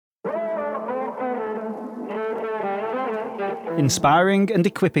Inspiring and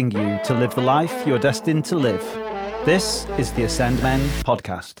equipping you to live the life you're destined to live. This is the Ascend Men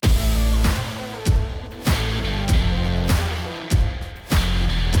podcast.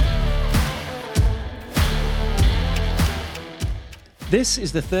 This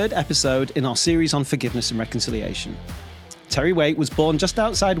is the third episode in our series on forgiveness and reconciliation. Terry Waite was born just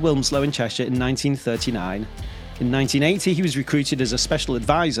outside Wilmslow in Cheshire in 1939. In 1980, he was recruited as a special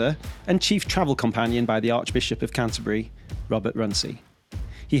advisor and chief travel companion by the Archbishop of Canterbury, Robert Runcie.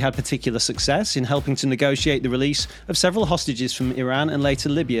 He had particular success in helping to negotiate the release of several hostages from Iran and later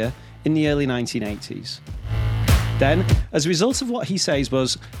Libya in the early 1980s. Then, as a result of what he says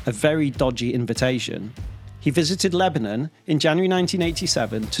was a very dodgy invitation, he visited Lebanon in January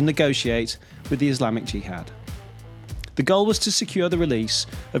 1987 to negotiate with the Islamic Jihad. The goal was to secure the release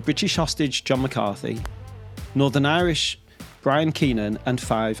of British hostage John McCarthy, Northern Irish Brian Keenan, and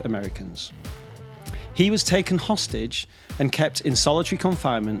 5 Americans. He was taken hostage and kept in solitary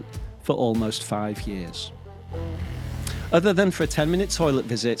confinement for almost 5 years. Other than for a 10-minute toilet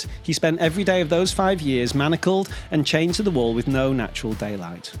visit, he spent every day of those 5 years manacled and chained to the wall with no natural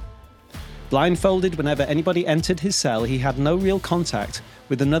daylight. Blindfolded whenever anybody entered his cell, he had no real contact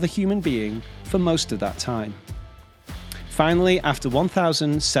with another human being for most of that time. Finally, after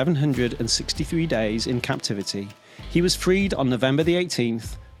 1,763 days in captivity, he was freed on November the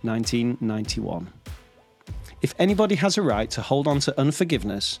 18th, 1991. If anybody has a right to hold on to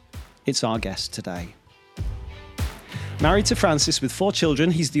unforgiveness, it's our guest today. Married to Frances with 4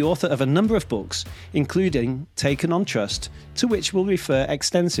 children, he's the author of a number of books, including Taken on Trust, to which we'll refer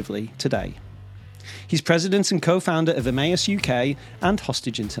extensively today. He's president and co-founder of Emmaus UK and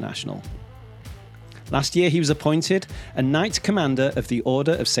Hostage International. Last year, he was appointed a Knight Commander of the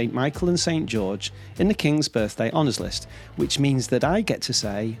Order of St. Michael and St. George in the King's Birthday Honours List, which means that I get to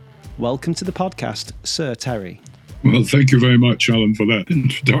say, welcome to the podcast, Sir Terry. Well, thank you very much, Alan, for that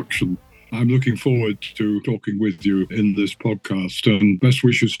introduction. I'm looking forward to talking with you in this podcast, and best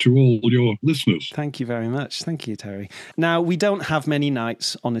wishes to all your listeners. Thank you very much. Thank you, Terry. Now, we don't have many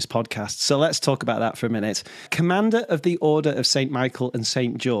knights on this podcast, so let's talk about that for a minute. Commander of the Order of St. Michael and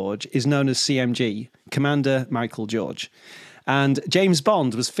St. George is known as CMG, Commander Michael George. And James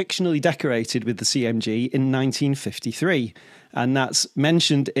Bond was fictionally decorated with the CMG in 1953. And that's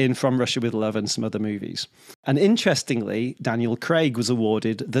mentioned in From Russia with Love and some other movies. And interestingly, Daniel Craig was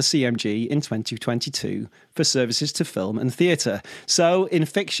awarded the CMG in 2022 for services to film and theatre. So in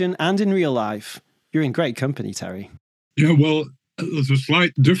fiction and in real life, you're in great company, Terry. Yeah, well, there's a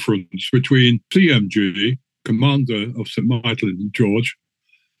slight difference between CMG, Commander of St. Michael and George,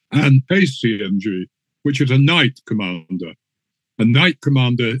 and a CMG, which is a Knight Commander. A Knight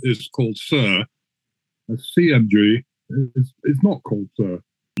Commander is called Sir. A CMG is not called Sir.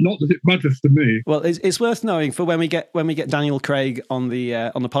 Not that it matters to me. Well, it's worth knowing for when we get Daniel Craig on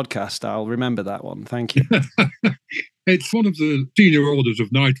the podcast. I'll remember that one. Thank you. It's one of the senior orders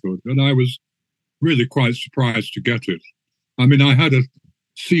of knighthood, and I was really quite surprised to get it. I mean, I had a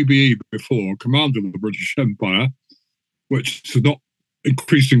CBE before, Commander of the British Empire, which is not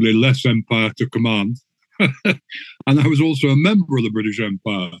increasingly less empire to command. And I was also a member of the British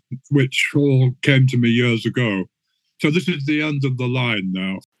Empire, which all came to me years ago. So this is the end of the line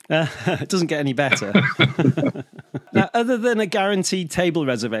now. It doesn't get any better. Now, other than a guaranteed table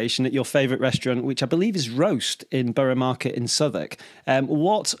reservation at your favourite restaurant, which I believe is Roast in Borough Market in Southwark,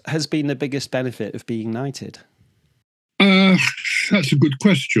 what has been the biggest benefit of being knighted? That's a good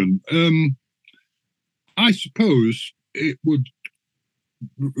question. I suppose it would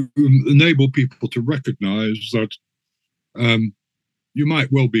enable people to recognise that you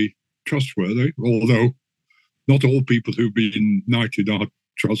might well be trustworthy, although not all people who've been knighted are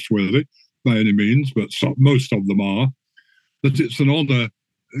trustworthy by any means, but most of them are. That it's an honour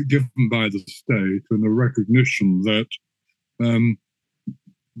given by the state and a recognition that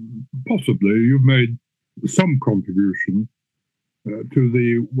possibly you've made some contribution to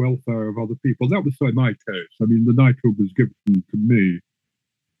the welfare of other people. That was my case. I mean, the knighthood was given to me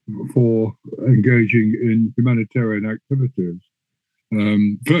for engaging in humanitarian activities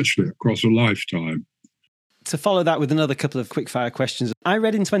virtually across a lifetime. To follow that with another couple of quick-fire questions, I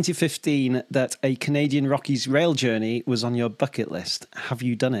read in 2015 that a Canadian Rockies rail journey was on your bucket list. Have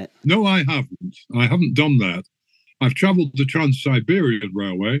you done it? No, I haven't. I haven't done that. I've travelled the Trans-Siberian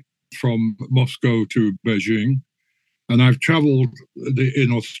Railway from Moscow to Beijing, and I've travelled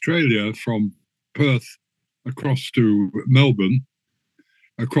in Australia from Perth across to Melbourne,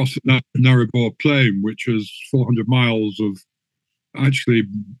 across the Narrabri Plain, which is 400 miles of actually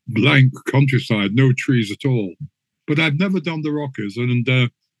blank countryside, no trees at all. But I've never done the Rockies, and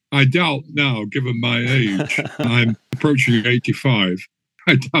I doubt now, given my age, I'm approaching 85.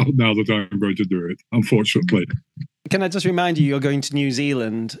 I doubt now that I'm going to do it, unfortunately. Can I just remind you, you're going to New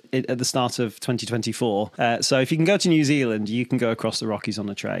Zealand at the start of 2024. So if you can go to New Zealand, you can go across the Rockies on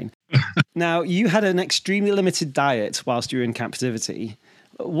a train. Now, you had an extremely limited diet whilst you were in captivity.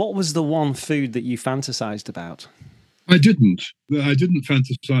 What was the one food that you fantasized about? I didn't. I didn't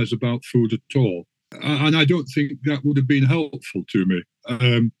fantasize about food at all. And I don't think that would have been helpful to me.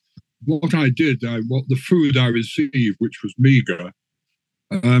 What I did, what the food I received, which was meager,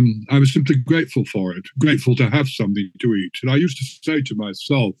 I was simply grateful for it, grateful to have something to eat. And I used to say to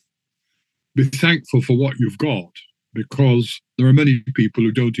myself, be thankful for what you've got, because there are many people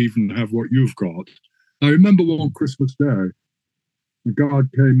who don't even have what you've got. I remember one Christmas day, a guard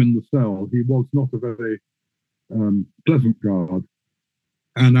came in the cell. He was not a very pleasant guard,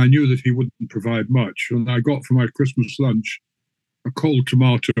 and I knew that he wouldn't provide much. And I got for my Christmas lunch a cold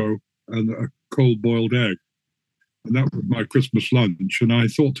tomato and a cold boiled egg. And that was my Christmas lunch. And I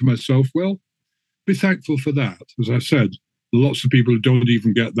thought to myself, well, be thankful for that. As I said, there are lots of people who don't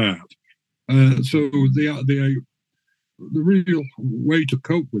even get that. So the real way to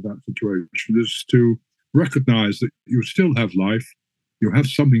cope with that situation is to recognize that you still have life, you have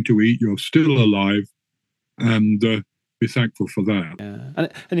something to eat, you're still alive, and be thankful for that. Yeah.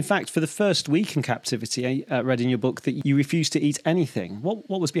 And in fact, for the first week in captivity, I read in your book that you refused to eat anything. What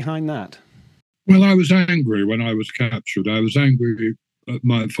was behind that? Well, I was angry when I was captured. I was angry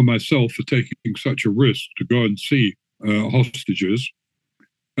for myself for taking such a risk to go and see hostages.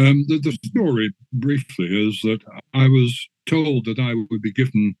 The story, briefly, is that I was told that I would be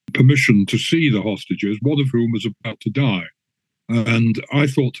given permission to see the hostages, one of whom was about to die. And I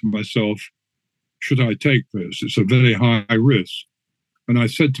thought to myself, should I take this? It's a very high risk. And I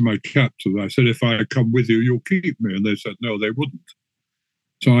said to my captors, I said, if I come with you, you'll keep me. And they said, no, they wouldn't.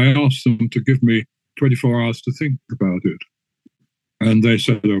 So I asked them to give me 24 hours to think about it. And they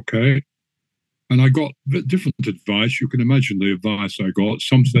said, okay. And I got different advice. You can imagine the advice I got.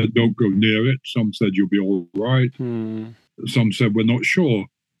 Some said, don't go near it. Some said, you'll be all right. Some said, we're not sure.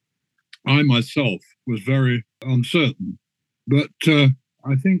 I myself was very uncertain. But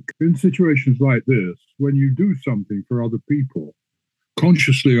I think in situations like this, when you do something for other people,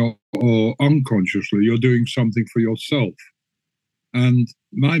 consciously or unconsciously, you're doing something for yourself. And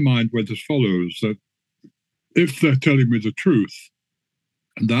my mind went as follows, that if they're telling me the truth,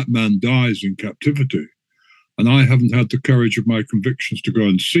 and that man dies in captivity, and I haven't had the courage of my convictions to go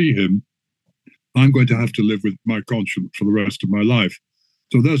and see him, I'm going to have to live with my conscience for the rest of my life.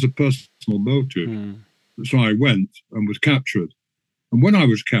 So there's a personal motive. So I went and was captured. And when I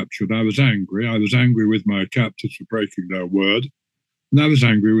was captured, I was angry. I was angry with my captors for breaking their word, and I was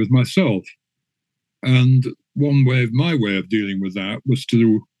angry with myself. And my way of dealing with that was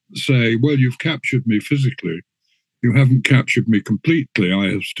to say, well, you've captured me physically. You haven't captured me completely.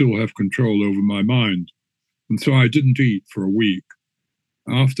 I still have control over my mind. And so I didn't eat for a week.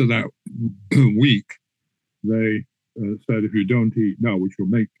 After that week, they said, if you don't eat now, we shall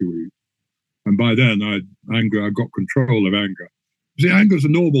make you eat. And by then, I got control of anger. See, anger is a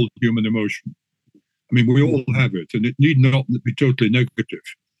normal human emotion. I mean, we all have it, and it need not be totally negative.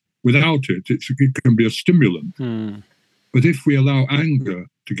 Without it, it can be a stimulant. But if we allow anger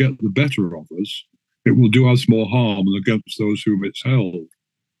to get the better of us, it will do us more harm than against those whom it's held.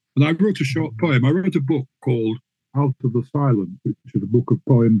 And I wrote a short poem. I wrote a book called Out of the Silence, which is a book of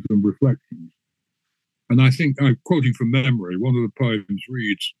poems and reflections. And I think, I'm quoting from memory, one of the poems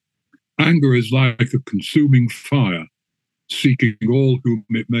reads, anger is like a consuming fire, seeking all whom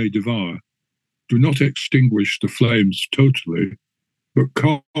it may devour. Do not extinguish the flames totally, but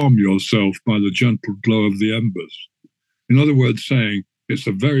calm yourself by the gentle glow of the embers. In other words, saying it's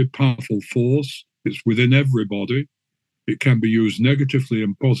a very powerful force. It's within everybody. It can be used negatively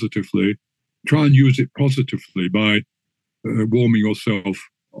and positively. Try and use it positively by warming yourself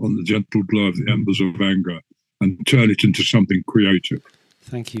on the gentle glow of the embers of anger and turn it into something creative.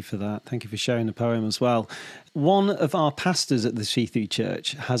 Thank you for that. Thank you for sharing the poem as well. One of our pastors at the Shithu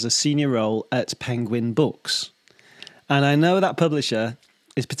Church has a senior role at Penguin Books. And I know that publisher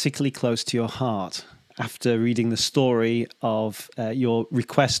is particularly close to your heart after reading the story of your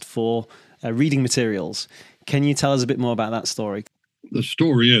request for reading materials. Can you tell us a bit more about that story? The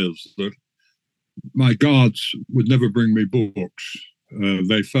story is that my guards would never bring me books.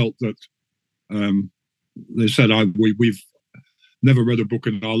 They felt that, they said, we've never read a book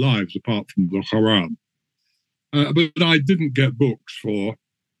in our lives apart from the Quran. But I didn't get books for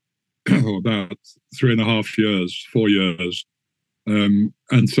about 3.5 years, 4 years.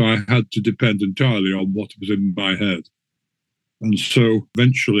 And so I had to depend entirely on what was in my head. And so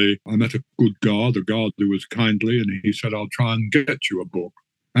eventually I met a good guard, a guard who was kindly, and he said, I'll try and get you a book.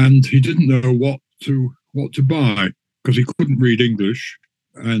 And he didn't know what to buy because he couldn't read English.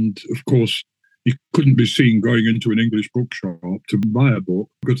 And of course, he couldn't be seen going into an English bookshop to buy a book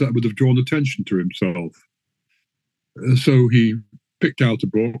because that would have drawn attention to himself. So he picked out a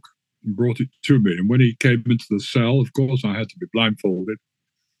book and brought it to me. And when he came into the cell, of course, I had to be blindfolded.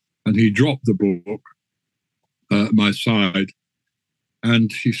 And he dropped the book at my side.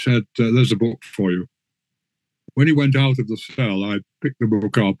 And he said, there's a book for you. When he went out of the cell, I picked the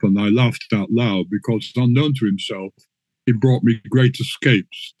book up and I laughed out loud because, unknown to himself, he brought me Great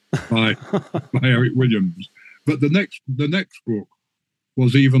Escapes by Eric Williams. But the next book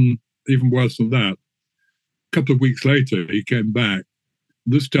was even worse than that. A couple of weeks later, he came back.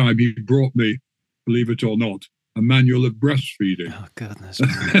 This time he brought me, believe it or not, a manual of breastfeeding. Oh, goodness.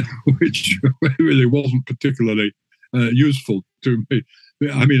 Which really wasn't particularly useful to me.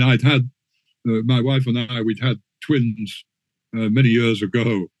 I mean, I'd had, my wife and we'd had twins many years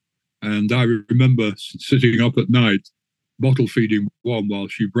ago. And I remember sitting up at night, bottle feeding one while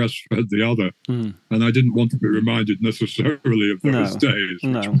she breastfed the other. And I didn't want to be reminded necessarily of those days,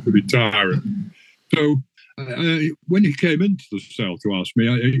 which would be tiring. So when he came into the cell to ask me,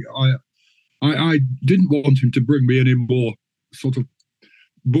 I didn't want him to bring me any more sort of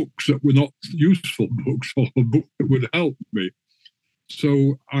books that were not useful books or books that would help me.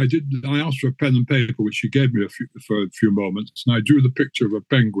 So I asked for a pen and paper, which he gave me for a few moments, and I drew the picture of a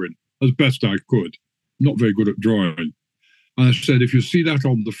penguin as best I could. Not very good at drawing. And I said, if you see that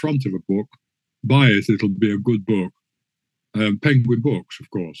on the front of a book, buy it, it'll be a good book. Penguin books, of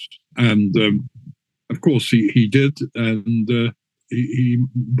course. And of course he did, and he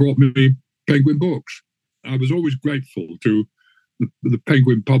brought me Penguin books. I was always grateful to the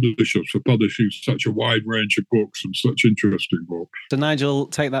Penguin publishers for publishing such a wide range of books and such interesting books. So Nigel,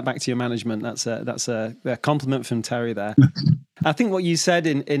 take that back to your management. That's a compliment from Terry there. I think what you said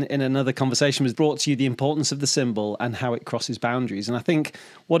in another conversation was brought to you the importance of the symbol and how it crosses boundaries. And I think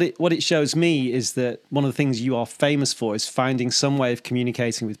what it shows me is that one of the things you are famous for is finding some way of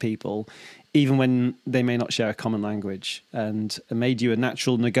communicating with people, even when they may not share a common language, and made you a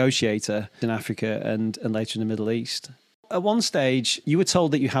natural negotiator in Africa and later in the Middle East. At one stage, you were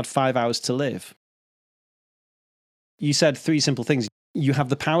told that you had 5 hours to live. You said 3 simple things. You have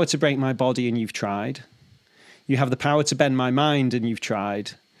the power to break my body and you've tried. You have the power to bend my mind and you've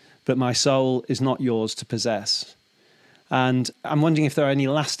tried, but my soul is not yours to possess. And I'm wondering if there are any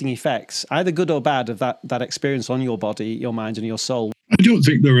lasting effects, either good or bad, of that experience on your body, your mind and your soul. I don't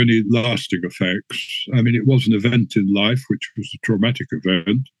think there are any lasting effects. I mean, it was an event in life, which was a traumatic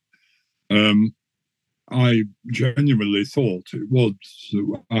event. I genuinely thought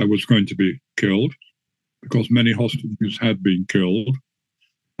I was going to be killed because many hostages had been killed.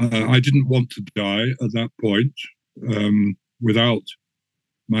 I didn't want to die at that point without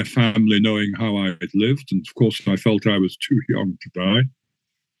my family knowing how I had lived. And of course, I felt I was too young to die.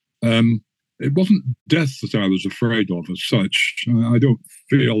 It wasn't death that I was afraid of as such. I don't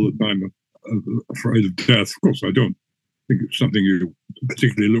feel that I'm afraid of death. Of course, I don't think it's something you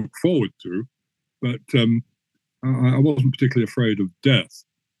particularly look forward to. But I wasn't particularly afraid of death.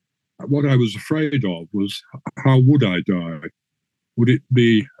 What I was afraid of was, how would I die? Would it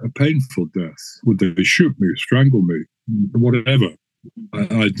be a painful death? Would they shoot me, strangle me, whatever?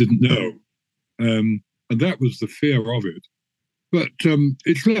 I didn't know. And that was the fear of it. But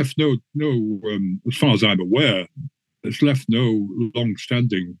it's left no, as far as I'm aware, it's left no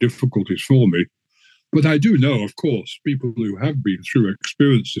long-standing difficulties for me. But I do know, of course, people who have been through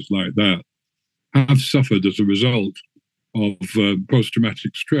experiences like that have suffered as a result of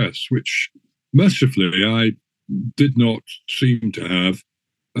post-traumatic stress, which mercifully I did not seem to have,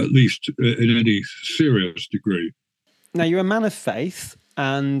 at least in any serious degree. Now, you're a man of faith,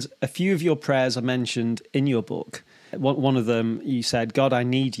 and a few of your prayers are mentioned in your book. One of them, you said, God, I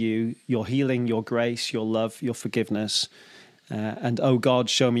need you, your healing, your grace, your love, your forgiveness, and oh God,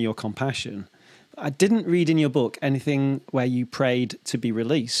 show me your compassion. I didn't read in your book anything where you prayed to be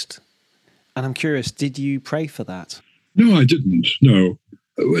released. And I'm curious, did you pray for that? No, I didn't. No.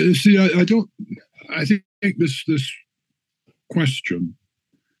 See, I don't. I think this question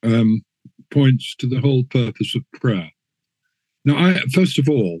points to the whole purpose of prayer. Now, first of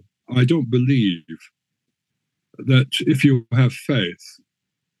all, I don't believe that if you have faith,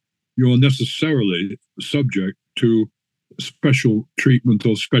 you're necessarily subject to special treatment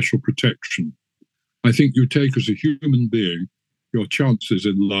or special protection. I think you take as a human being your chances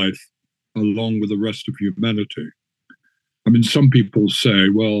in life along with the rest of humanity. I mean, some people say,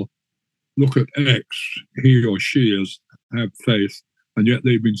 well, look at X, he or she has have faith, and yet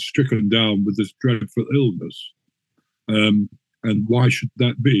they've been stricken down with this dreadful illness. And why should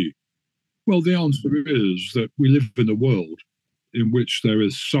that be? Well, the answer is that we live in a world in which there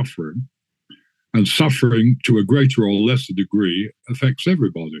is suffering, and suffering to a greater or lesser degree affects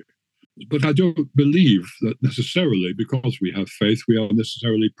everybody. But I don't believe that necessarily because we have faith, we are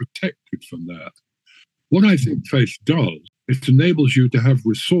necessarily protected from that. What I think faith does, it enables you to have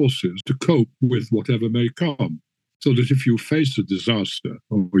resources to cope with whatever may come. So that if you face a disaster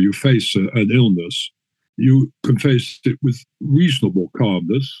or you face an illness, you can face it with reasonable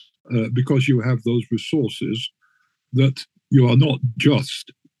calmness because you have those resources, that you are not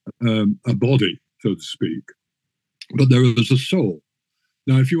just a body, so to speak, but there is a soul.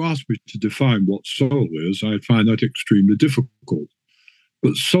 Now, if you ask me to define what soul is, I find that extremely difficult.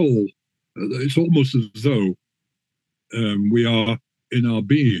 But soul, it's almost as though we are in our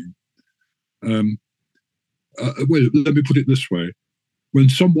being. Well, let me put it this way. When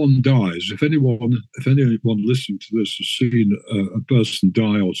someone dies, if anyone listening to this has seen a person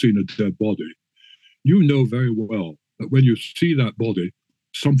die or seen a dead body, you know very well that when you see that body,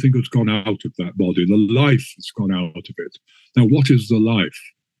 something has gone out of that body. The life has gone out of it. Now, what is the life?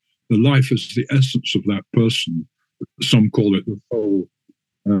 The life is the essence of that person. Some call it the soul.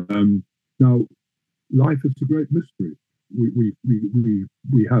 Now, life is a great mystery.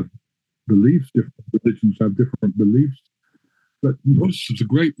 We have beliefs. Different religions have different beliefs, but most of the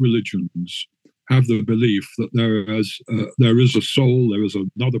great religions have the belief that there is a soul. There is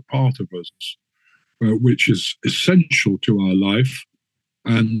another part of us which is essential to our life,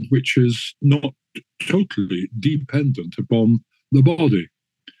 and which is not totally dependent upon the body,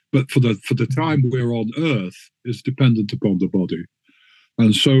 but for the time we're on Earth is dependent upon the body.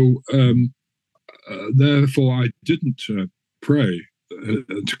 And so, therefore, I didn't pray,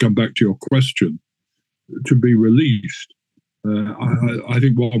 to come back to your question, to be released. I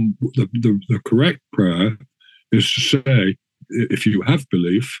think the correct prayer is to say, if you have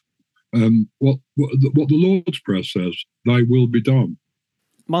belief, what the Lord's Prayer says, thy will be done.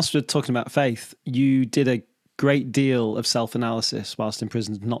 Whilst we're talking about faith, you did a great deal of self-analysis whilst in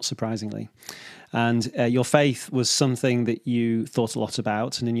prison, not surprisingly. And your faith was something that you thought a lot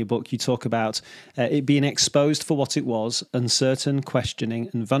about. And in your book, you talk about it being exposed for what it was, uncertain, questioning,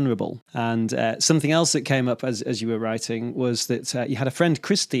 and vulnerable. And something else that came up as you were writing was that you had a friend,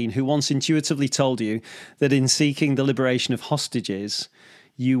 Christine, who once intuitively told you that in seeking the liberation of hostages,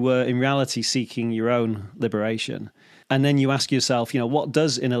 you were in reality seeking your own liberation. And then you ask yourself, what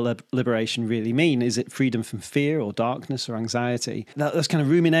does inner liberation really mean? Is it freedom from fear or darkness or anxiety? Those kind of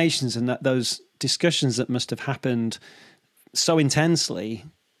ruminations and those discussions that must have happened so intensely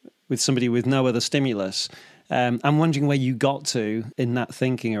with somebody with no other stimulus. I'm wondering where you got to in that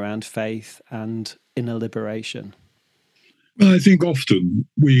thinking around faith and inner liberation. Well, I think often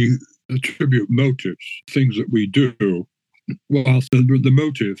we attribute motives, things that we do, whilst the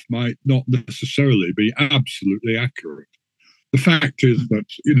motive might not necessarily be absolutely accurate. The fact is that,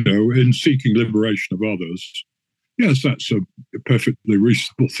 in seeking liberation of others, yes, that's a perfectly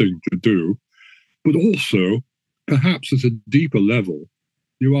reasonable thing to do. But also, perhaps at a deeper level,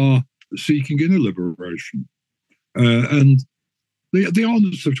 you are seeking inner liberation. And the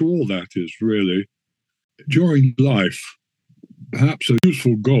answer to all that is really, during life, perhaps a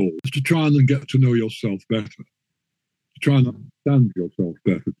useful goal is to try and get to know yourself better. Try and understand yourself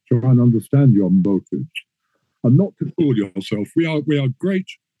better, try and understand your motives, and not to fool yourself. We are great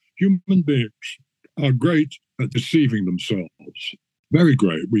human beings, are great at deceiving themselves. Very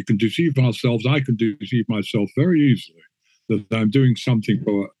great. We can deceive ourselves. I can deceive myself very easily that I'm doing something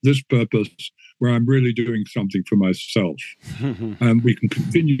for this purpose where I'm really doing something for myself. And we can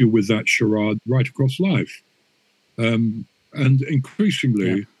continue with that charade right across life. And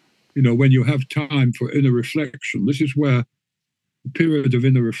increasingly, when you have time for inner reflection, this is where the period of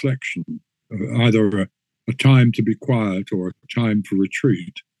inner reflection, either a time to be quiet or a time for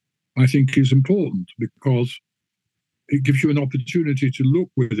retreat, I think is important because it gives you an opportunity to look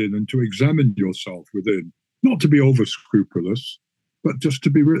within and to examine yourself within, not to be over scrupulous, but just to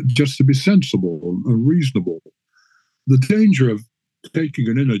be sensible and reasonable. The danger of taking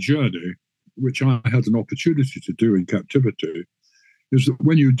an inner journey, which I had an opportunity to do in captivity, is that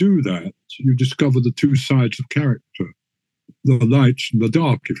when you do that, you discover the two sides of character, the light and the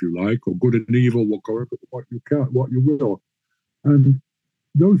dark, if you like, or good and evil, what you will. And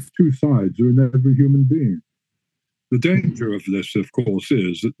those two sides are in every human being. The danger of this, of course,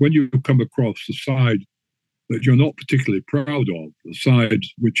 is that when you come across the side that you're not particularly proud of, the side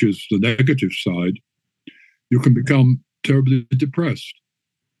which is the negative side, you can become terribly depressed.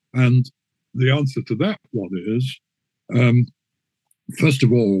 And the answer to that one is Um, First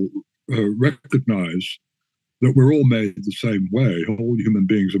of all, recognize that we're all made the same way. All human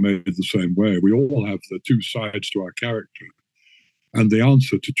beings are made the same way. We all have the two sides to our character. And the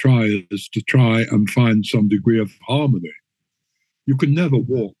answer is to try and find some degree of harmony. You can never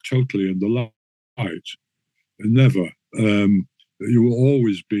walk totally in the light. Never. You will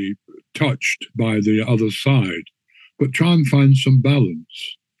always be touched by the other side. But try and find some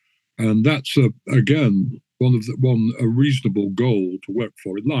balance. And that's, again, a reasonable goal to work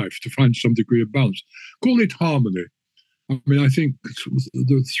for in life, to find some degree of balance. Call it harmony. I mean, I think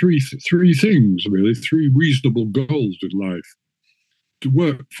there are three things, really, three reasonable goals in life. To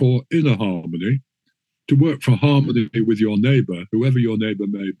work for inner harmony, to work for harmony with your neighbor, whoever your neighbor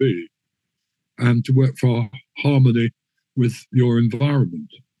may be, and to work for harmony with your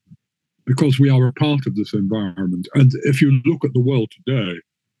environment, because we are a part of this environment. And if you look at the world today,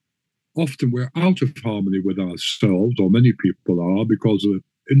 often we're out of harmony with ourselves, or many people are, because the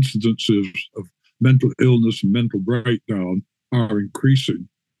incidences of mental illness and mental breakdown are increasing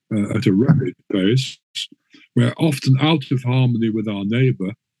at a rapid pace. We're often out of harmony with our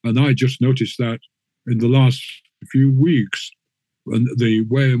neighbor. And I just noticed that in the last few weeks, and the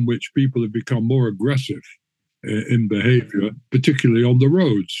way in which people have become more aggressive in behavior, particularly on the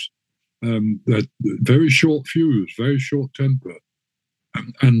roads. That very short fuse, very short temper.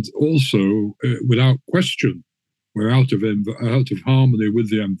 And also, without question, we're out of harmony with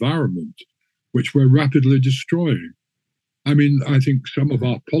the environment, which we're rapidly destroying. I mean, I think some of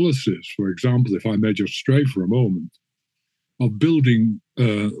our policies, for example, if I may just stray for a moment, of building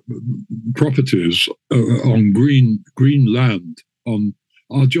properties on green land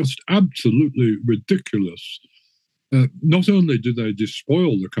are just absolutely ridiculous. Not only do they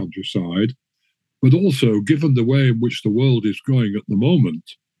despoil the countryside, but also, given the way in which the world is going at the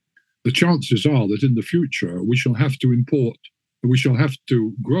moment, the chances are that in the future we shall have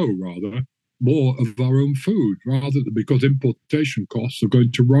to grow rather more of our own food, because importation costs are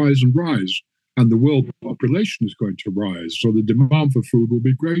going to rise and rise, and the world population is going to rise, so the demand for food will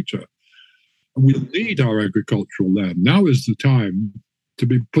be greater. And we need our agricultural land. Now is the time to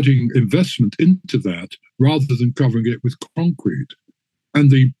be putting investment into that rather than covering it with concrete.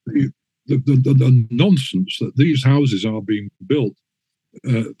 And the nonsense that these houses are being built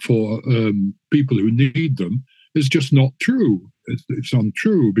for people who need them is just not true. It's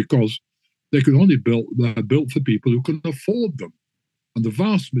untrue, because they can only they're built for people who can afford them. And the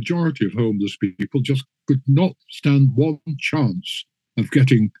vast majority of homeless people just could not stand one chance of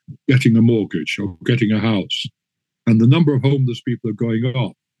getting a mortgage or getting a house. And the number of homeless people are going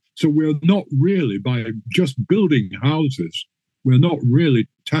up. So we're not really, by just building houses, we're not really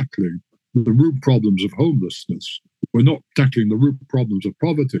tackling the root problems of homelessness. We're not tackling the root problems of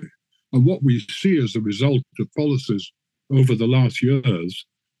poverty. And what we see as a result of policies over the last years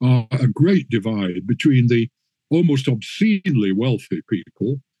are a great divide between the almost obscenely wealthy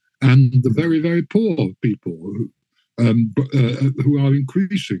people and the very, very poor people who are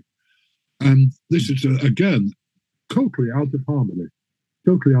increasing. And this is, again, totally out of harmony.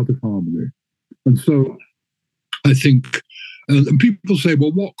 And so I think, and people say,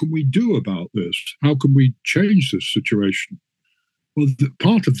 well, what can we do about this? How can we change this situation? Well,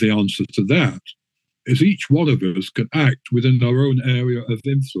 part of the answer to that is each one of us can act within our own area of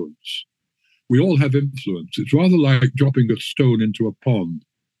influence. We all have influence. It's rather like dropping a stone into a pond.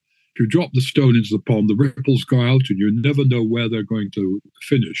 If you drop the stone into the pond, the ripples go out and you never know where they're going to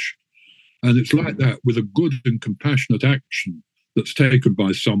finish. And it's like that with a good and compassionate action that's taken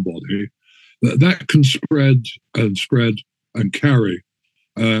by somebody, that can spread and carry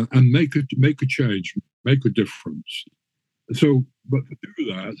and make a change, make a difference. So, but to do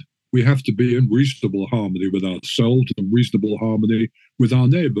that, we have to be in reasonable harmony with ourselves and reasonable harmony with our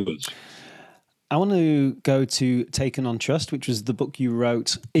neighbours. I want to go to Taken on Trust, which was the book you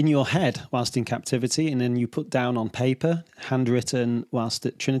wrote in your head whilst in captivity, and then you put down on paper, handwritten whilst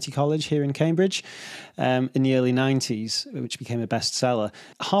at Trinity College here in Cambridge in the early 90s, which became a bestseller.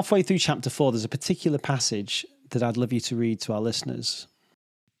 Halfway through chapter 4, there's a particular passage that I'd love you to read to our listeners.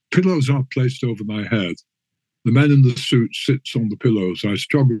 Pillows are placed over my head. The man in the suit sits on the pillows. I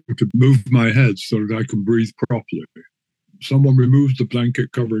struggle to move my head so that I can breathe properly. Someone removes the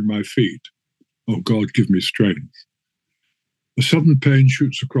blanket covering my feet. Oh, God, give me strength. A sudden pain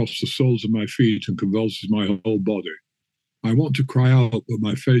shoots across the soles of my feet and convulses my whole body. I want to cry out, but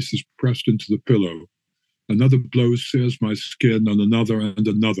my face is pressed into the pillow. Another blow sears my skin, and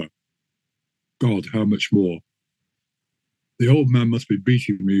another. God, how much more? The old man must be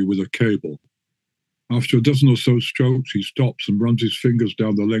beating me with a cable. After a dozen or so strokes, he stops and runs his fingers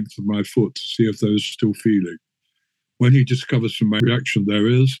down the length of my foot to see if there is still feeling. When he discovers from my reaction there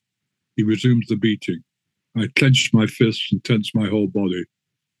is, he resumes the beating. I clench my fists and tense my whole body.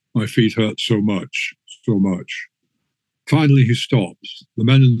 My feet hurt so much, so much. Finally, he stops. The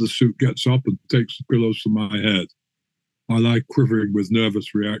man in the suit gets up and takes the pillows from my head. I lie quivering with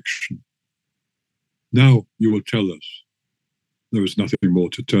nervous reaction. Now you will tell us. There is nothing more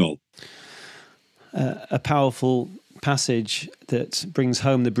to tell. A powerful passage that brings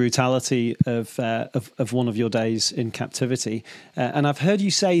home the brutality of one of your days in captivity. And I've heard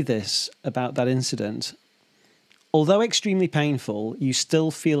you say this about that incident. Although extremely painful, you still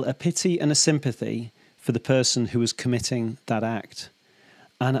feel a pity and a sympathy for the person who was committing that act.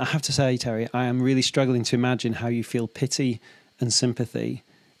 And I have to say, Terry, I am really struggling to imagine how you feel pity and sympathy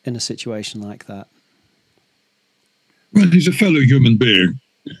in a situation like that. Well, he's a fellow human being.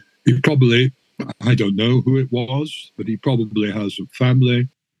 He probably, I don't know who it was, but he probably has a family,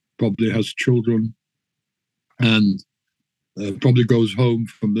 probably has children, and probably goes home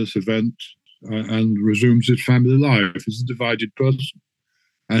from this event and resumes his family life. He's a divided person.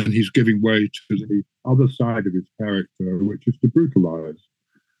 And he's giving way to the other side of his character, which is to brutalize.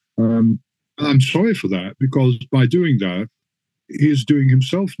 I'm sorry for that, because by doing that, he is doing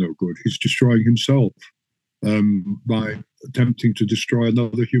himself no good. He's destroying himself by attempting to destroy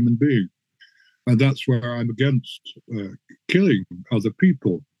another human being. And that's where I'm against killing other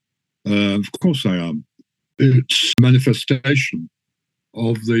people. Of course I am. It's a manifestation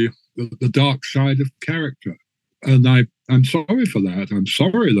of the dark side of character. And I'm sorry for that. I'm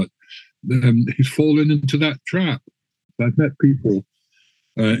sorry that he's fallen into that trap. I've met people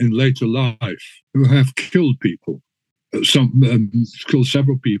in later life who have killed people, killed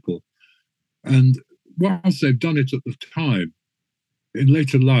several people. And whilst they've done it at the time, in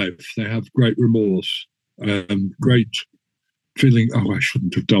later life, they have great remorse and great feeling, oh, I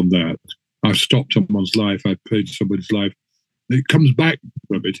shouldn't have done that. I've stopped someone's life. I've paid somebody's life. It comes back to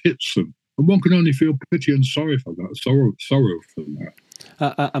them. It hits them. And one can only feel pity and sorry for that, sorrow for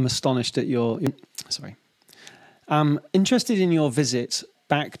that. I'm astonished at sorry. I'm interested in your visit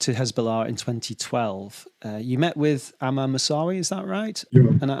back to Hezbollah in 2012. You met with Ammar Mousawi, is that right? Yeah.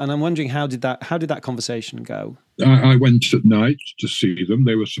 And I'm wondering, how did that conversation go? I went at night to see them.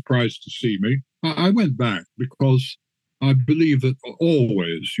 They were surprised to see me. I went back because I believe that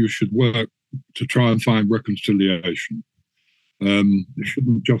always you should work to try and find reconciliation. You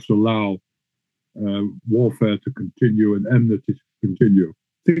shouldn't just allow warfare to continue and enmity to continue.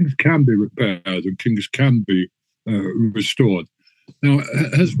 Things can be repaired and things can be restored. Now,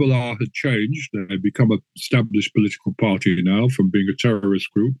 Hezbollah had changed. They've become an established political party now from being a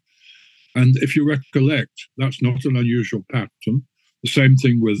terrorist group. And if you recollect, that's not an unusual pattern. The same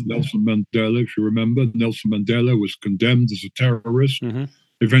thing with Nelson Mandela, if you remember. Nelson Mandela was condemned as a terrorist. Mm-hmm.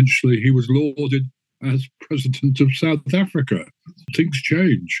 Eventually, he was lauded as president of South Africa. Things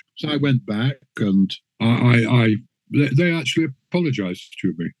change. So I went back and they actually apologized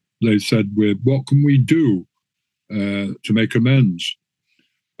to me. They said, what can we do to make amends?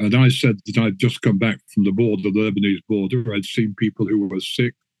 And I said that I'd just come back from the Lebanese border. I'd seen people who were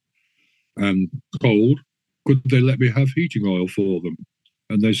sick and cold. Could they let me have heating oil for them?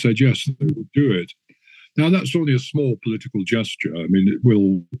 And they said, yes, they would do it. Now, that's only a small political gesture. I mean, it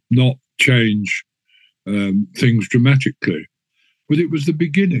will not change things dramatically. But it was the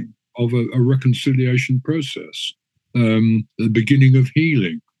beginning of a reconciliation process, the beginning of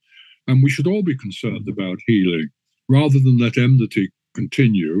healing. And we should all be concerned about healing. Rather than let enmity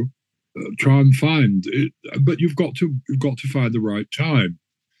continue, try and find it. But you've got to find the right time.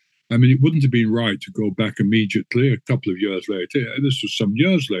 I mean, it wouldn't have been right to go back immediately. A couple of years later, this was some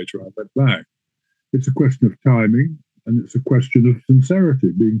years later, I went back. It's a question of timing, and it's a question of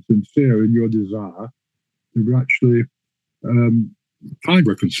sincerity, being sincere in your desire to actually find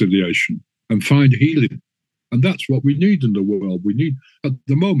reconciliation and find healing. And that's what we need in the world. We need, at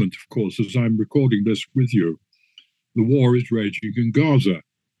the moment, of course, as I'm recording this with you, the war is raging in Gaza.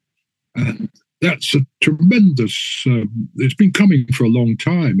 And that's a tremendous, it's been coming for a long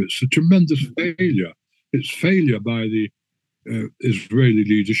time. It's a tremendous failure. It's failure by the Israeli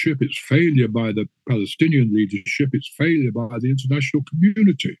leadership. It's failure by the Palestinian leadership. It's failure by the international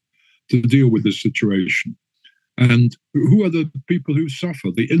community to deal with this situation. And who are the people who suffer?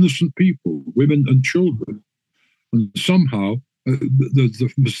 The innocent people, women and children. And somehow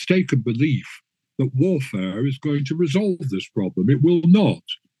the mistaken belief that warfare is going to resolve this problem. It will not.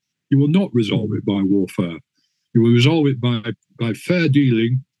 You will not resolve it by warfare. You will resolve it by fair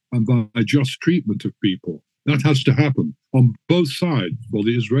dealing and by just treatment of people. That has to happen on both sides, for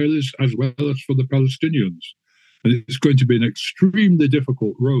the Israelis as well as for the Palestinians. And it's going to be an extremely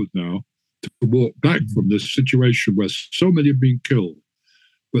difficult road now to walk back from this situation where so many have been killed.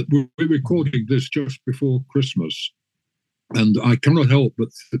 But we're recording this just before Christmas, and I cannot help but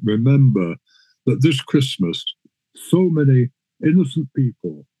remember that this Christmas, so many innocent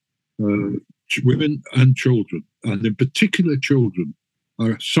people, women and children, and in particular children,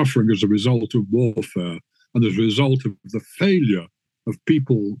 are suffering as a result of warfare and as a result of the failure of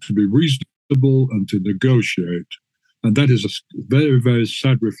people to be reasonable and to negotiate. And that is a very, very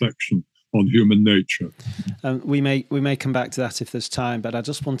sad reflection on human nature. We may come back to that if there's time, but I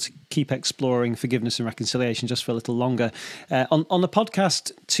just want to keep exploring forgiveness and reconciliation just for a little longer. On the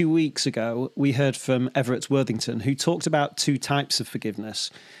podcast 2 weeks ago, we heard from Everett Worthington, who talked about two types of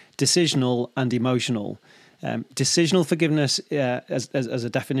forgiveness: decisional and emotional. Decisional forgiveness, as a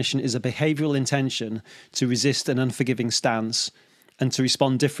definition, is a behavioural intention to resist an unforgiving stance and to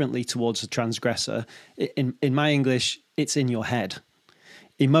respond differently towards the transgressor. In my English, it's in your head.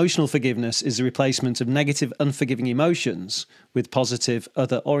 Emotional forgiveness is the replacement of negative, unforgiving emotions with positive,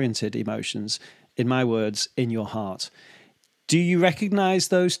 other-oriented emotions. In my words, in your heart. Do you recognise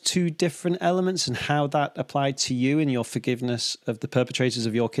those two different elements and how that applied to you in your forgiveness of the perpetrators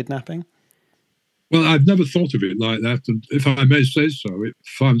of your kidnapping? Well, I've never thought of it like that, and if I may say so, it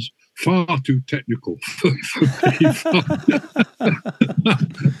sounds far too technical for me,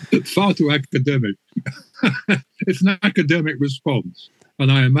 far too academic. It's an academic response,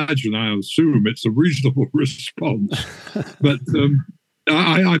 and I assume it's a reasonable response. But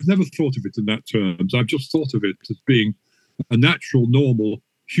I've never thought of it in that terms. I've just thought of it as being a natural, normal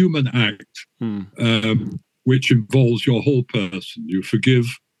human act, which involves your whole person. You forgive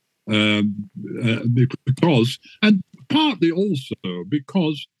because, and partly also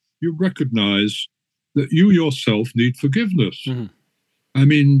because you recognize that you yourself need forgiveness. I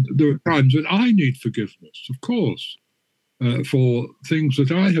mean, there are times when I need forgiveness, of course, for things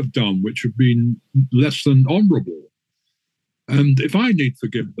that I have done which have been less than honorable. And if I need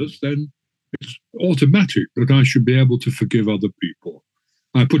forgiveness, then it's automatic that I should be able to forgive other people.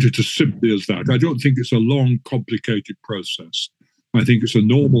 I put it as simply as that. I don't think it's a long, complicated process. I think it's a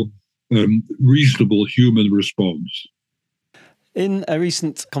normal, reasonable human response. In a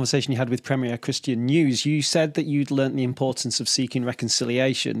recent conversation you had with Premier Christian News, you said that you'd learnt the importance of seeking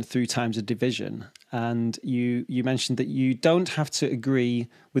reconciliation through times of division. And you mentioned that you don't have to agree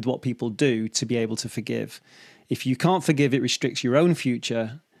with what people do to be able to forgive. If you can't forgive, it restricts your own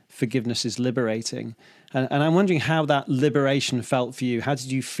future. Forgiveness is liberating. And I'm wondering how that liberation felt for you. How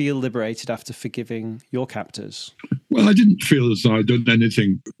did you feel liberated after forgiving your captors? Well, I didn't feel as though I'd done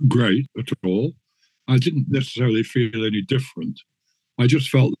anything great at all. I didn't necessarily feel any different. I just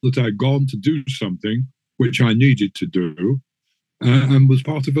felt that I'd gone to do something which I needed to do and was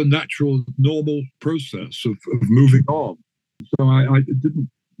part of a natural, normal process of moving on. So it didn't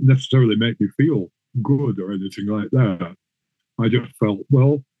necessarily make me feel good or anything like that. I just felt,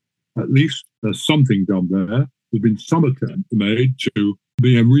 well, at least there's something done there. There's been some attempt made to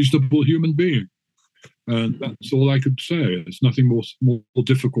be a reasonable human being. And that's all I could say. It's nothing more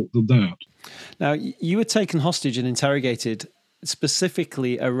difficult than that. Now, you were taken hostage and interrogated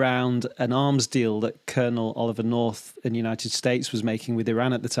specifically around an arms deal that Colonel Oliver North in the United States was making with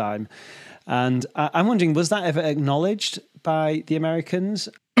Iran at the time. And I'm wondering, was that ever acknowledged by the Americans?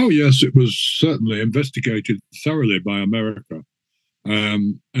 Oh, yes, it was certainly investigated thoroughly by America.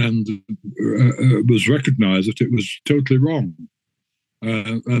 And it was recognized that it was totally wrong.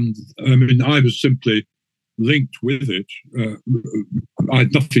 And I mean, I was simply linked with it. I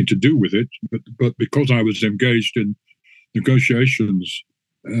had nothing to do with it, but because I was engaged in negotiations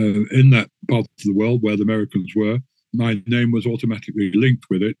in that part of the world where the Americans were, my name was automatically linked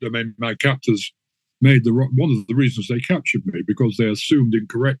with it. I mean, my captors made one of the reasons they captured me, because they assumed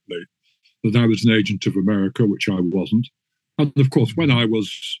incorrectly that I was an agent of America, which I wasn't. And of course, when I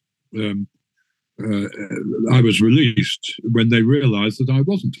was released, when they realized that I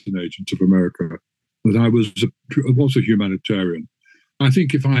wasn't an agent of America, that I was a humanitarian. I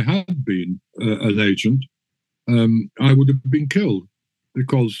think if I had been an agent, I would have been killed,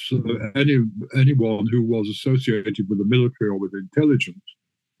 because anyone who was associated with the military or with intelligence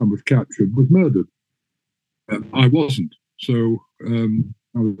and was captured was murdered. I wasn't, so I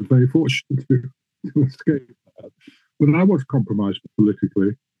was very fortunate to escape that. But I was compromised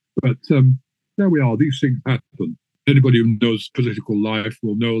politically. But there we are. These things happen. Anybody who knows political life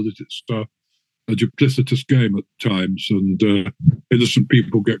will know that it's a duplicitous game at times, and innocent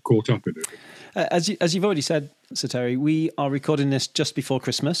people get caught up in it. As you've already said, Sir Terry, we are recording this just before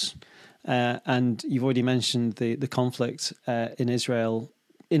Christmas, and you've already mentioned the conflict in Israel.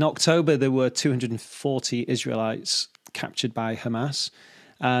 In October, there were 240 Israelites captured by Hamas,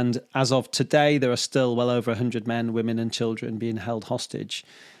 And as of today, there are still well over 100 men, women, and children being held hostage.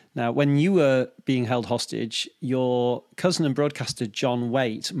 Now, when you were being held hostage, your cousin and broadcaster, John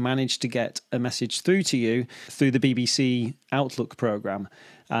Waite, managed to get a message through to you through the BBC Outlook programme.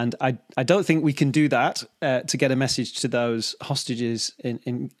 And I don't think we can do that to get a message to those hostages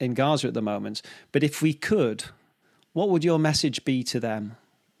in Gaza at the moment. But if we could, what would your message be to them?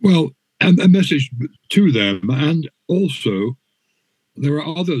 Well, a message to them, and also there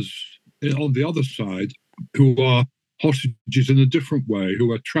are others on the other side who are hostages in a different way,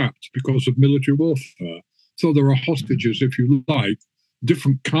 who are trapped because of military warfare. So there are hostages, if you like,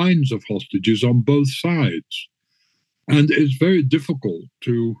 different kinds of hostages on both sides. And it's very difficult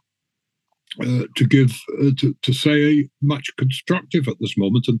to say much constructive at this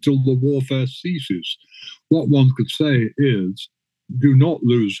moment until the warfare ceases. What one could say is, do not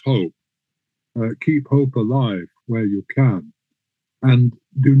lose hope. Keep hope alive where you can, and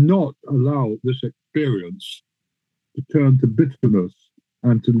do not allow this experience to turn to bitterness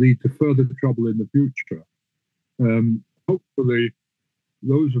and to lead to further trouble in the future. Hopefully,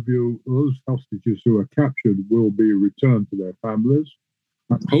 those hostages who are captured will be returned to their families.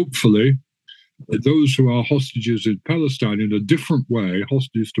 And hopefully, those who are hostages in Palestine in a different way,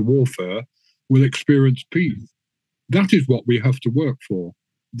 hostages to warfare, will experience peace. That is what we have to work for.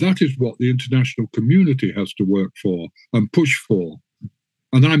 That is what the international community has to work for and push for.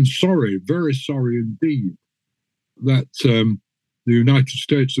 And I'm sorry, very sorry indeed, that the United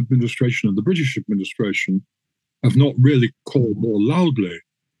States administration and the British administration have not really called more loudly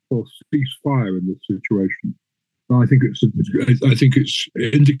for ceasefire in this situation. I think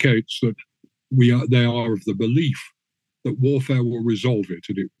it indicates that they are of the belief that warfare will resolve it,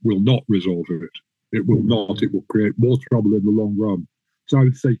 and it will not resolve it. It will not. It will create more trouble in the long run. So I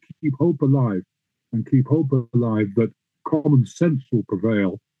would say keep hope alive, and keep hope alive that common sense will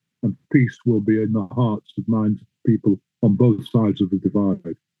prevail and peace will be in the hearts and minds of people on both sides of the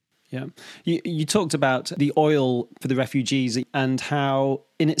divide. Yeah. You talked about the oil for the refugees and how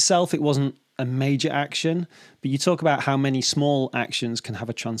in itself it wasn't a major action, but you talk about how many small actions can have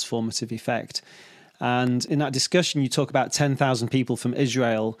a transformative effect. And in that discussion, you talk about 10,000 people from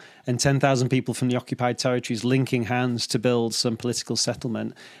Israel and 10,000 people from the occupied territories linking hands to build some political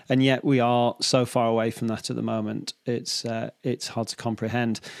settlement. And yet we are so far away from that at the moment. It's hard to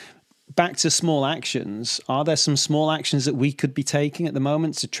comprehend. Back to small actions. Are there some small actions that we could be taking at the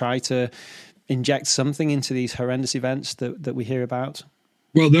moment to try to inject something into these horrendous events that we hear about?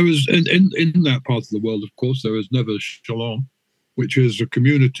 Well, there is, in that part of the world, of course, there is Neve Shalom, which is a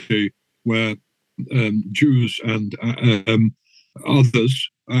community where Jews and others,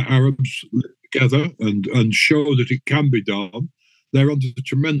 Arabs, live together and show that it can be done. They're under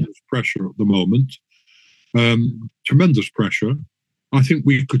tremendous pressure at the moment, tremendous pressure. I think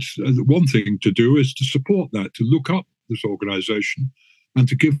we could, one thing to do is to support that, to look up this organization and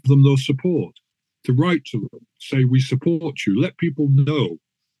to give them their support, to write to them, say, we support you. Let people know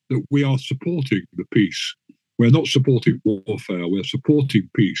that we are supporting the peace. We're not supporting warfare, we're supporting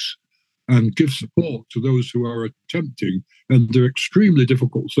peace. And give support to those who are attempting, under extremely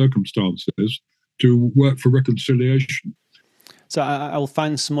difficult circumstances, to work for reconciliation. So I will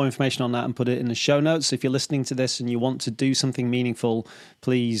find some more information on that and put it in the show notes. So if you're listening to this and you want to do something meaningful,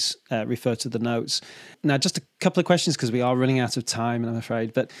 please refer to the notes. Now, just a couple of questions because we are running out of time, I'm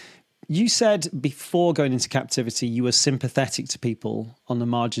afraid. But you said before going into captivity, you were sympathetic to people on the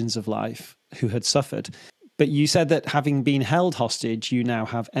margins of life who had suffered. But you said that having been held hostage, you now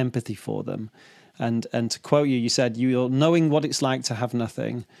have empathy for them. And to quote you, you said, you're knowing what it's like to have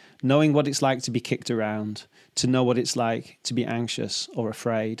nothing, knowing what it's like to be kicked around, to know what it's like to be anxious or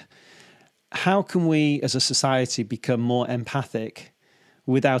afraid. How can we as a society become more empathic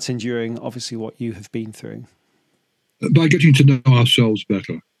without enduring, obviously, what you have been through? By getting to know ourselves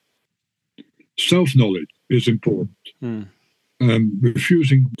better. Self-knowledge is important.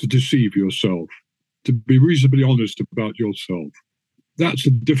 Refusing to deceive yourself, to be reasonably honest about yourself. That's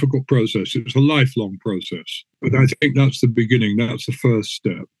a difficult process. It's a lifelong process. But I think that's the beginning. That's the first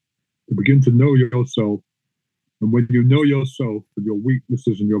step. To begin to know yourself. And when you know yourself and your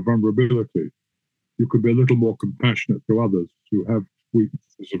weaknesses and your vulnerability, you can be a little more compassionate to others who have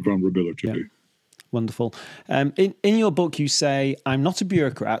weaknesses and vulnerability. Yeah. Wonderful. In your book, you say, I'm not a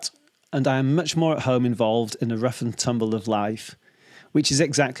bureaucrat and I am much more at home involved in the rough and tumble of life, which is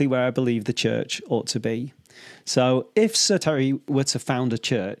exactly where I believe the church ought to be. So if Sir Terry were to found a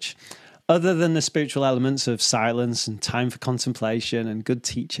church, other than the spiritual elements of silence and time for contemplation and good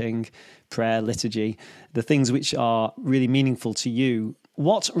teaching, prayer, liturgy, the things which are really meaningful to you,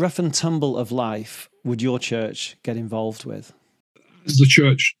 what rough and tumble of life would your church get involved with? as the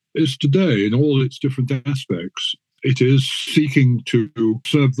church is today in all its different aspects. It is seeking to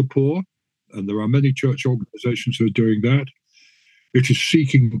serve the poor, and there are many church organizations who are doing that. It is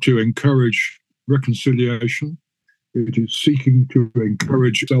seeking to encourage reconciliation. It is seeking to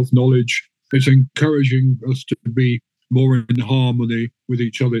encourage self-knowledge. It's encouraging us to be more in harmony with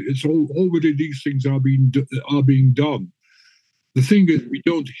each other. It's already these things are being done. The thing is, we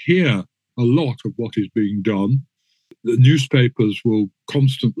don't hear a lot of what is being done. The newspapers will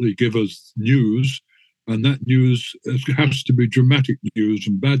constantly give us news, and that news has to be dramatic news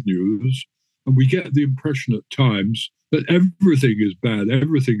and bad news. And we get the impression at times that everything is bad,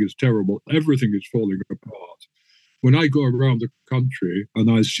 everything is terrible, everything is falling apart. When I go around the country and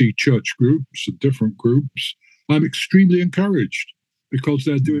I see church groups and different groups, I'm extremely encouraged because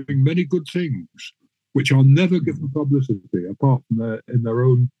they're doing many good things which are never given publicity apart from in their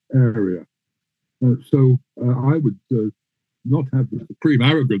own area. So I would not have the supreme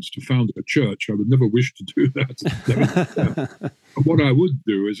arrogance to found a church. I would never wish to do that. What I would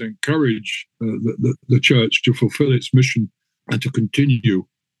do is encourage the church to fulfill its mission and to continue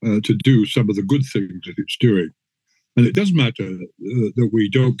to do some of the good things that it's doing. And it does matter that we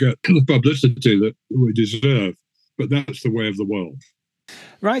don't get the publicity that we deserve, but that's the way of the world.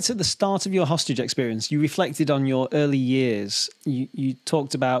 Right at the start of your hostage experience, you reflected on your early years. You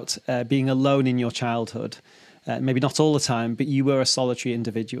talked about being alone in your childhood, maybe not all the time, but you were a solitary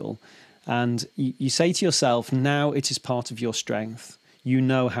individual. And you say to yourself, now it is part of your strength. You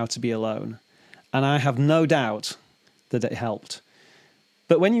know how to be alone. And I have no doubt that it helped.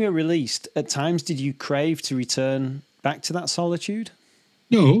 But when you were released, at times did you crave to return back to that solitude?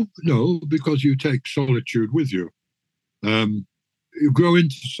 No, because you take solitude with you. You grow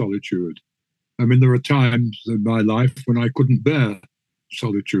into solitude. I mean, there are times in my life when I couldn't bear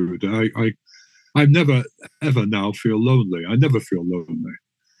solitude. I never, ever now feel lonely. I never feel lonely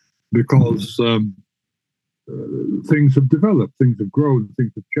because things have developed, things have grown,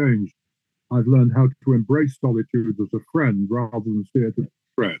 things have changed. I've learned how to embrace solitude as a friend rather than see it as a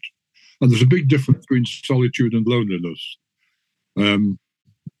threat. And there's a big difference between solitude and loneliness.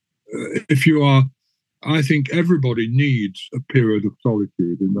 I think everybody needs a period of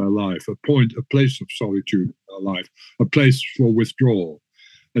solitude in their life, a place of solitude in their life, a place for withdrawal.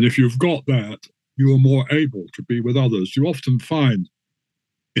 And if you've got that, you are more able to be with others. You often find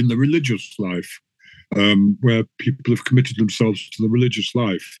in the religious life, where people have committed themselves to the religious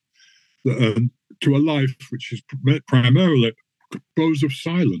life, to a life which is primarily composed of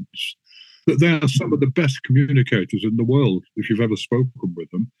silence, that they are some of the best communicators in the world, if you've ever spoken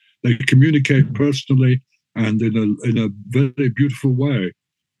with them. They communicate personally and in a very beautiful way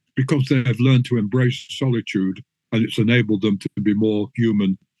because they have learned to embrace solitude, and it's enabled them to be more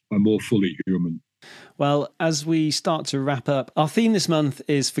human and more fully human. Well, as we start to wrap up, our theme this month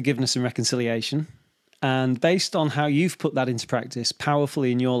is forgiveness and reconciliation. And based on how you've put that into practice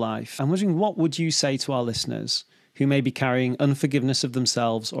powerfully in your life, I'm wondering, what would you say to our listeners who may be carrying unforgiveness of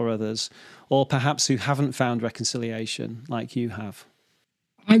themselves or others, or perhaps who haven't found reconciliation like you have?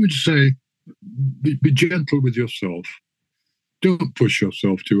 I would say be gentle with yourself. Don't push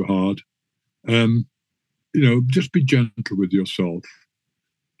yourself too hard. Just be gentle with yourself.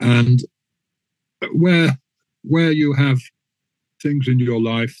 And where you have things in your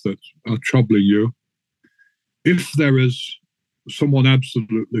life that are troubling you, if there is someone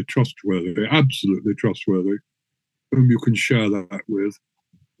absolutely trustworthy, whom you can share that with,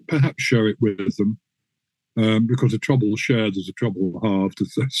 perhaps share it with them. Because a trouble shared is a trouble halved,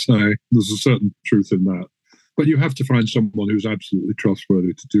 as they say. There's a certain truth in that. But you have to find someone who's absolutely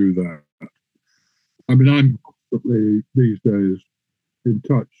trustworthy to do that. I mean, I'm constantly these days in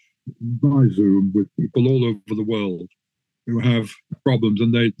touch by Zoom with people all over the world who have problems,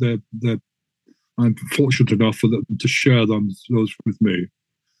 and I'm fortunate enough for them to share those with me.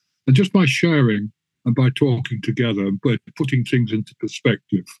 And just by sharing and by talking together and by putting things into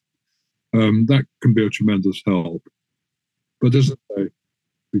perspective, that can be a tremendous help. But as I say,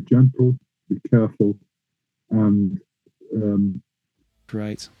 be gentle, be careful, and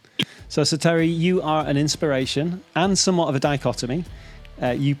Great. So Terry, you are an inspiration and somewhat of a dichotomy.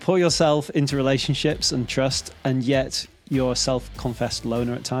 You pour yourself into relationships and trust, and yet you're a self-confessed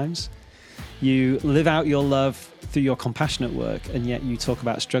loner at times. You live out your love through your compassionate work, and yet you talk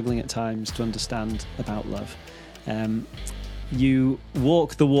about struggling at times to understand about love. You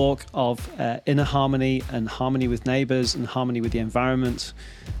walk the walk of inner harmony and harmony with neighbours and harmony with the environment,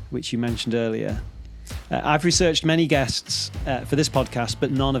 which you mentioned earlier. I've researched many guests for this podcast,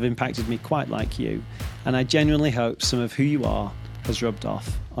 but none have impacted me quite like you. And I genuinely hope some of who you are has rubbed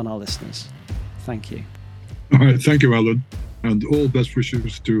off on our listeners. Thank you. All right. Thank you, Alan. And all best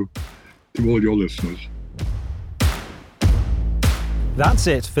wishes to all your listeners. That's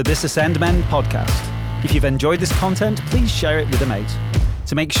it for this Ascend Men podcast. If you've enjoyed this content, please share it with a mate.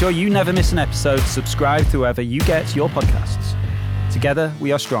 To make sure you never miss an episode, subscribe to wherever you get your podcasts. Together,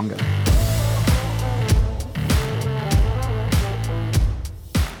 we are stronger.